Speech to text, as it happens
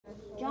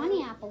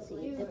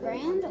Appleseed, the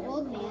grand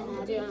old man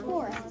of the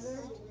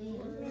forest.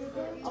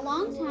 A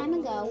long time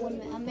ago,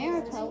 when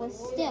America was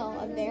still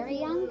a very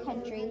young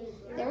country,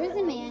 there was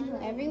a man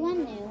who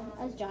everyone knew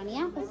as Johnny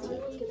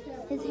Appleseed.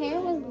 His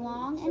hair was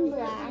long and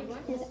black,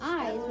 his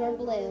eyes were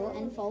blue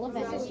and full of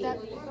energy.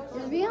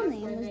 His real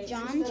name was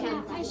John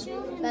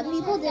Champlin, but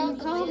people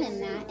didn't call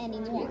him that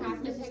anymore.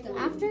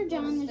 After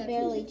John was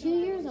barely 2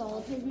 years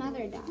old, his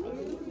mother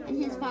died,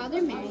 and his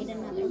father married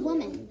another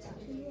woman.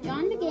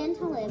 John began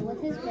to live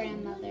with his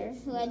grandmother,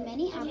 who had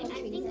many apple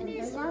trees in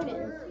her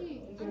garden.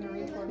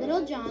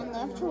 Little John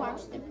loved to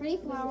watch the pretty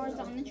flowers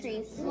on the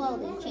trees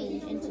slowly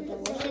change into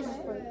delicious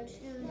fruit.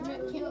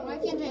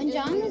 When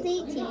John was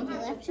 18, he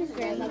left his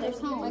grandmother's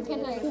home.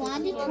 He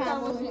wanted to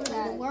travel into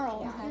the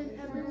world.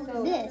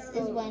 This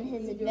is when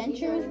his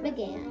adventures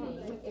began.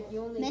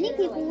 Many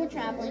people were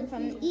traveling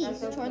from the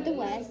east toward the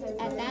west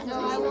at that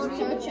time in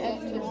search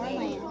of more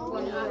land.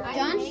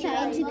 John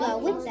decided to go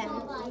with them.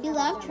 He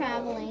loved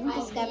traveling,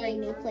 discovering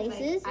new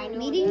places,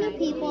 meeting new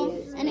people,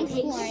 and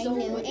exploring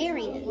new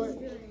areas.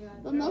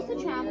 But most of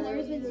the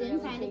travelers would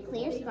soon find a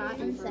clear spot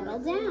and settle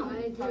down.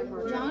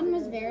 John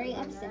was very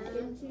upset.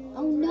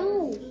 Oh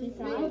no, he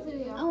thought.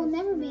 I will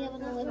never be able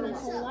to live my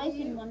whole life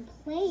in one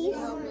place.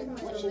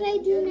 What should I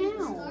do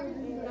now?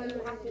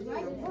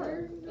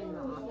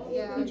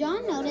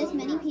 John noticed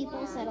many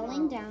people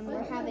settling down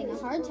were having a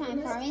hard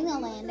time farming the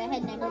land that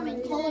had never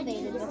been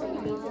cultivated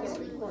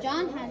before.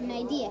 John had an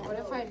idea.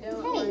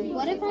 Hey,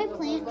 what if I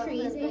plant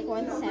trees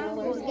before the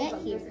settlers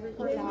get here,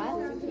 he thought.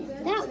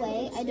 That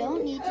way, I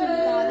don't need to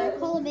bother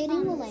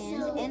cultivating the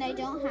land, and I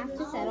don't have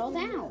to settle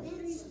down.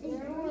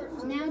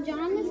 Now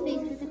John was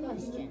faced with a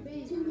question.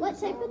 What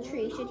type of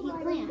tree should he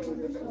plant?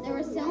 There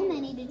were so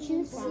many to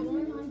choose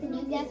from. Can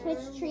you guess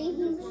which tree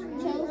he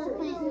chose to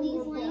plant in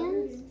these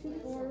lands?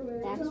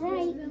 That's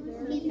right.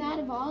 He thought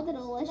of all the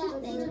delicious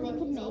things they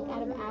could make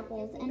out of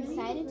apples and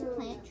decided to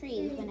plant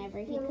trees whenever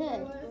he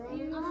could.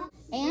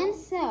 And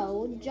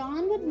so,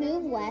 John would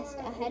move west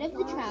ahead of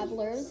the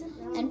travelers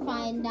and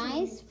find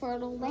nice,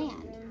 fertile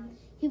land.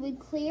 He would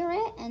clear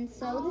it and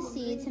sow the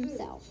seeds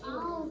himself.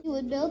 He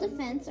would build a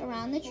fence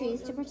around the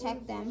trees to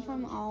protect them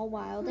from all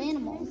wild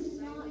animals.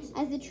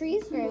 As the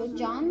trees grew,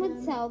 John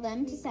would sell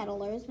them to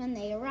settlers when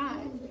they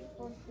arrived.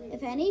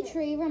 If any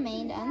tree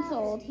remained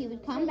unsold, he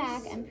would come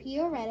back and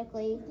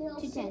periodically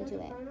to tend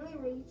to it.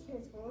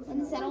 When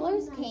the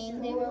settlers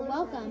came, they were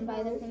welcomed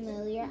by the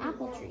familiar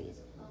apple trees.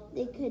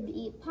 They could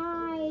eat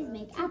pies,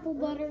 make apple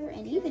butter,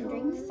 and even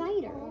drink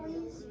cider.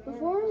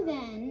 Before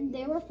then,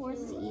 they were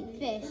forced to eat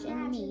fish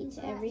and meat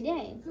every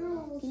day.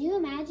 Can you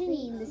imagine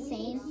eating the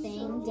same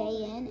thing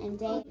day in and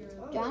day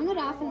out? John would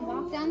often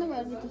walk down the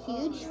road with a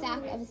huge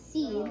sack of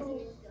seeds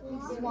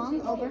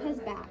swung over his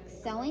back,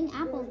 sowing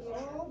apple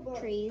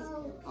trees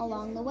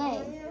along the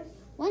way.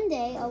 One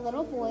day, a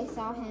little boy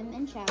saw him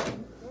and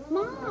shouted,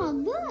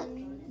 "Mom, look!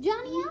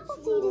 Johnny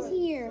Appleseed is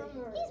here!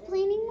 He's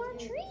planting more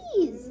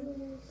trees!"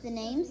 The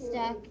name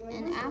stuck,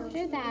 and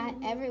after that,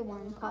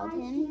 everyone called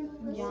him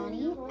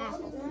Johnny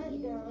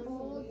Appleseed.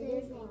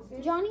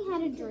 Johnny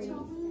had a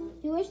dream.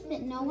 He wished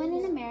that no one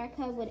in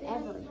America would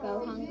ever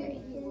go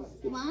hungry.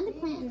 He wanted to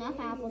plant enough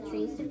apple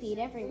trees to feed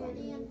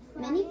everyone.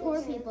 Many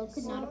poor people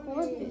could not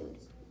afford food.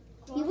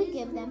 He would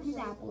give them his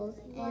apples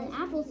and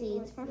apple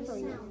seeds for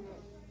free.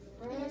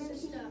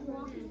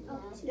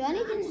 Johnny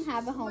didn't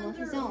have a home of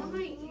his own.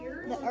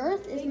 The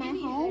earth is my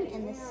home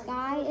and the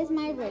sky is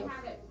my roof,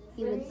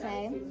 he would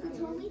say.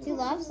 He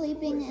loved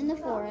sleeping in the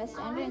forest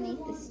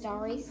underneath the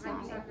starry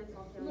sky.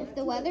 If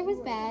the weather was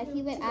bad,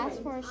 he would ask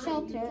for a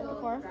shelter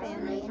for a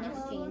family in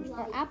exchange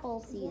for apple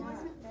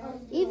seeds.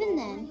 Even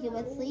then, he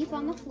would sleep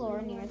on the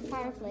floor near the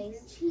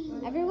fireplace.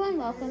 Everyone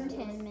welcomed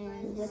him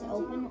in with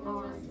open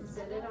arms.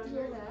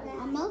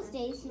 On most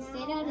days, he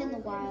stayed out in the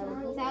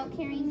wild without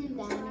carrying a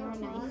gun or a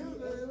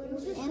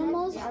knife.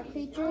 Animals are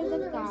creatures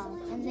of God,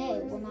 and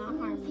they will not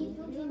harm me,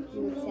 he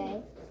would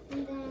say.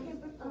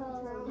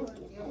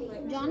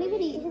 Johnny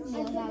would eat his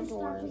meals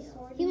outdoors.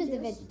 He was a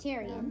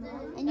vegetarian,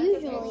 and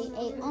usually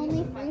ate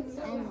only fruits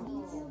and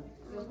nuts.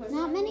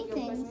 Not many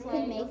things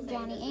could make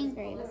Johnny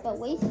angry, but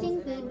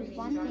wasting food was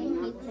one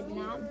thing he could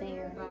not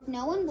bear. If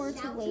no one were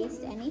to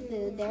waste any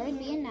food, there would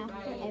be enough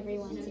for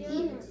everyone to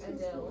eat.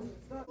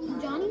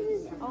 Johnny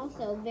was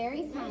also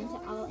very kind to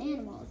all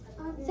animals.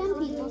 Some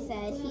people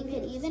said he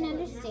could even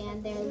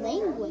understand their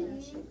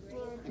language.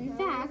 In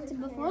fact,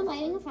 before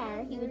lighting a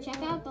fire, he would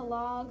check out the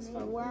logs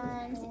for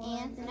worms,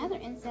 ants, and other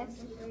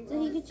insects so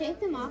he could shake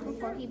them off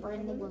before he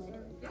burned the wood.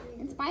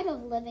 In spite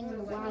of living in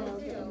the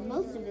wild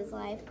most of his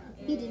life,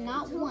 he did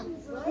not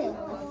once kill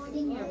a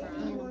single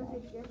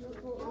animal.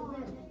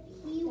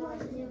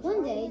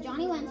 One day,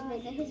 Johnny went to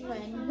visit his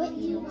friend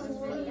Whitney.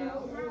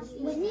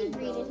 Whitney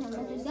greeted him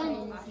with a gun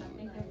in his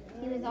hand.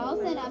 He was all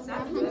set up for a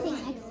hunting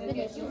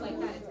expedition.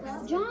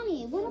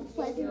 Johnny, what a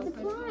pleasant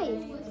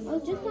surprise! I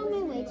was just on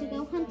my way to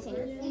go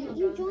hunting.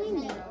 You join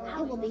me.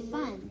 It will be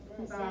fun,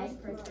 he said.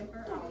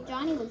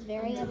 Johnny was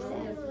very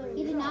upset.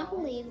 He did not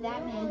believe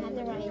that man had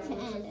the right to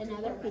end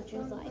another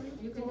creature's life.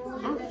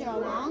 After a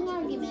long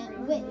argument,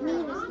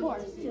 Whitney was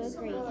forced to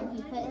agree, and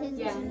he put his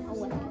gun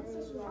away.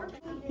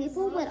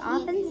 People would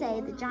often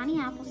say that Johnny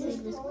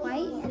Appleseed was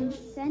quite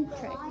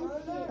eccentric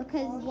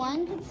because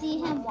one could see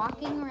him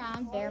walking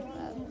around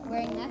barefoot,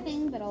 wearing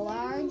nothing but a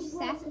large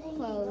sack of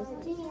clothes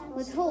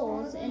with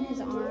holes in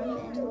his arm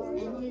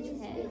and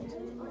his head.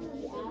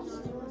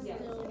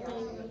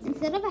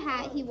 Instead of a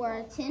hat, he wore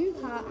a tin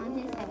pot on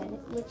his head,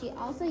 which he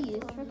also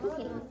used for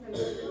cooking.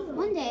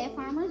 One day, a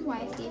farmer's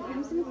wife gave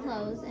him some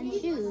clothes and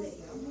shoes.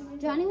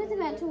 Johnny was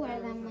about to wear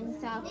them when he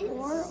saw a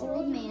poor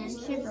old man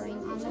shivering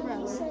on the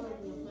road.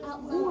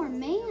 Poor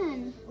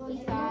man, he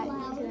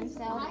thought to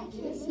himself.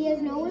 He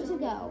has nowhere to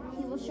go.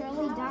 He will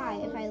surely die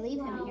if I leave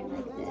him here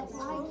like this.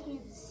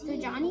 So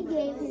Johnny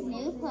gave his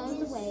new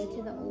clothes away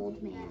to the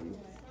old man.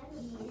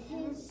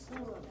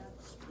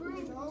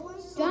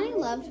 Johnny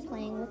loved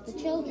playing with the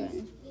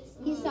children.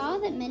 He saw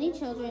that many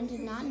children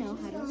did not know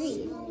how to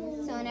read.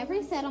 So in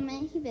every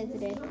settlement he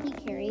visited, he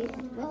carried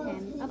with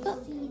him a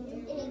book.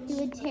 He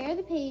would tear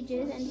the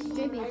pages and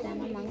distribute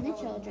them among the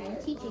children,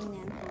 teaching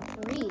them how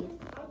to read.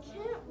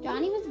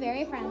 Johnny was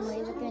very friendly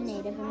with the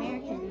Native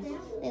Americans.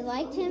 They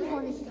liked him for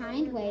his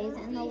kind ways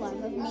and the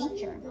love of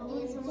nature.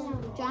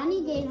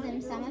 Johnny gave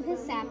them some of his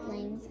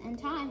saplings and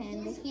taught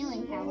him the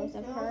healing powers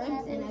of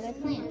herbs and other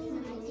plants.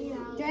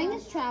 During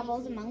his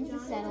travels among the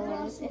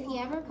settlers, if he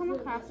ever come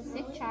across a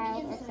sick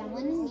child or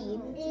someone in need,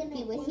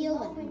 he would heal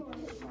them.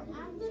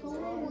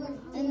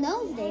 In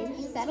those days,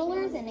 the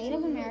settlers and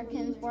Native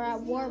Americans were at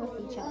war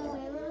with each other.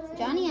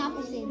 Johnny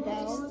Appleseed,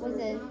 though,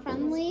 was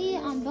friendly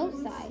on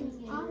both sides.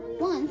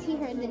 Once he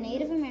heard the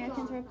Native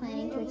Americans were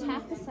planning to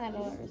attack the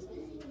settlers.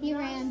 He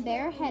ran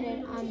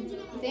barefoot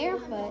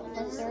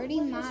for 30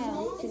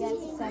 miles to get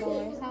the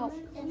settlers' help.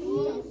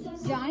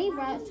 Johnny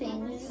brought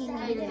things he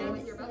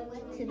needed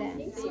to them.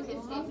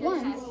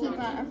 Once he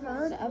brought a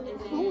herd of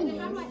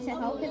ponies to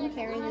help him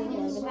carry the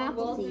load of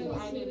apple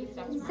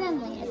seeds.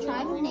 Suddenly, a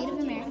tribe of Native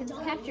Americans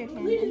captured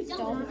him and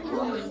stole his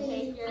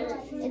ponies.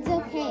 It's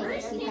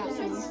okay, he thought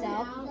to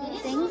himself.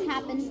 Things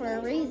happen for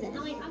a reason.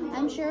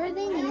 I'm sure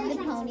they need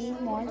the ponies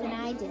more than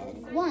I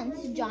did.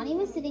 Once, Johnny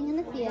was sitting in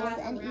the field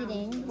and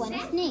eating when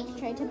a snake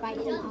tried to bite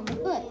him on the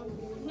foot.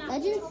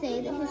 Legends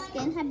say that his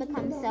skin had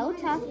become so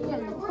tough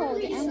from the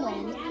cold and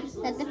wind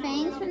that the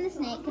fangs from the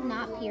snake could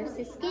not pierce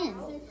his skin.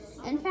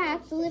 In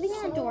fact, living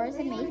outdoors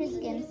had made his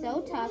skin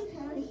so tough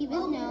that he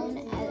was known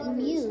as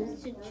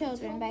amused to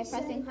children by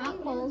pressing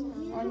hot coals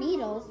or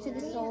needles to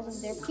the soles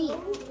of their feet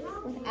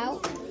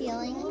without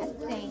feeling a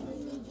thing.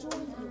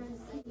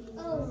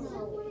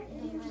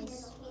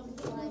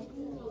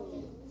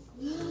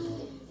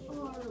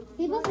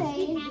 People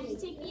say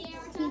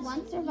he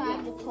once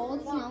survived a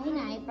cold, snowy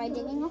night by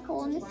digging a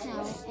hole in the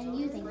snow and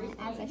using it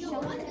as a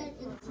shelter.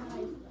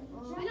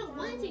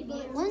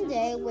 One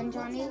day, when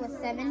Johnny was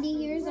 70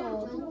 years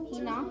old,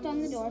 he knocked on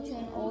the door to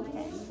an old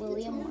friend,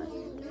 William Worth.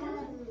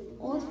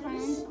 Old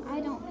friend, I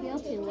don't feel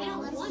too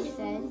well, he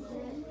said.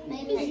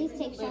 May I please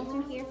take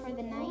shelter here for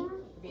the night?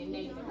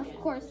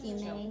 Of course you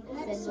may,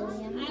 said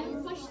William.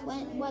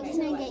 What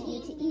can I get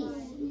you to eat?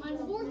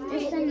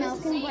 Just some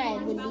milk and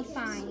bread would be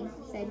fine,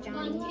 said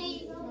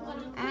Johnny.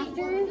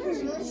 After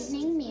his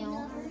evening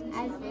meal,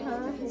 as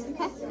per his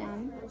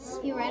custom,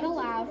 he read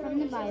aloud from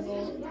the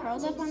Bible,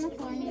 curled up on the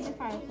floor near the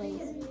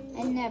fireplace,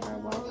 and never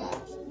woke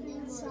up.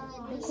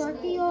 The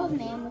quirky old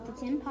man with the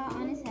tin pot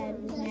on his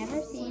head was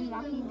never seen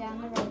walking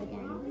down the road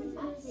again.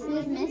 He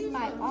was missed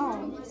by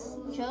all.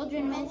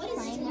 Children missed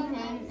playing with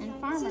him, and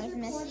farmers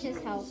missed his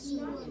help.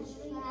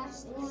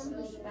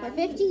 For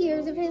 50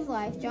 years of his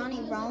life,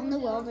 Johnny roamed the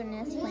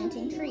wilderness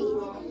planting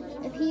trees.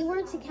 If he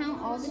were to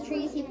count all the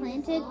trees he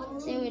planted,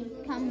 they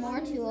would come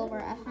more to over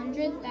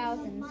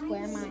 100,000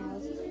 square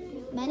miles.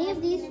 Many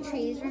of these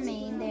trees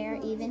remain there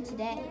even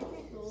today.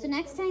 So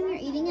next time you're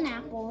eating an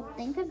apple,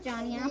 think of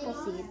Johnny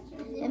Appleseed.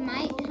 It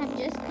might have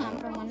just come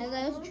from one of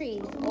those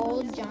trees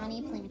old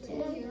Johnny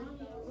planted.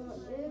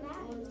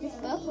 This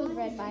book was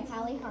read by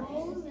Hallie.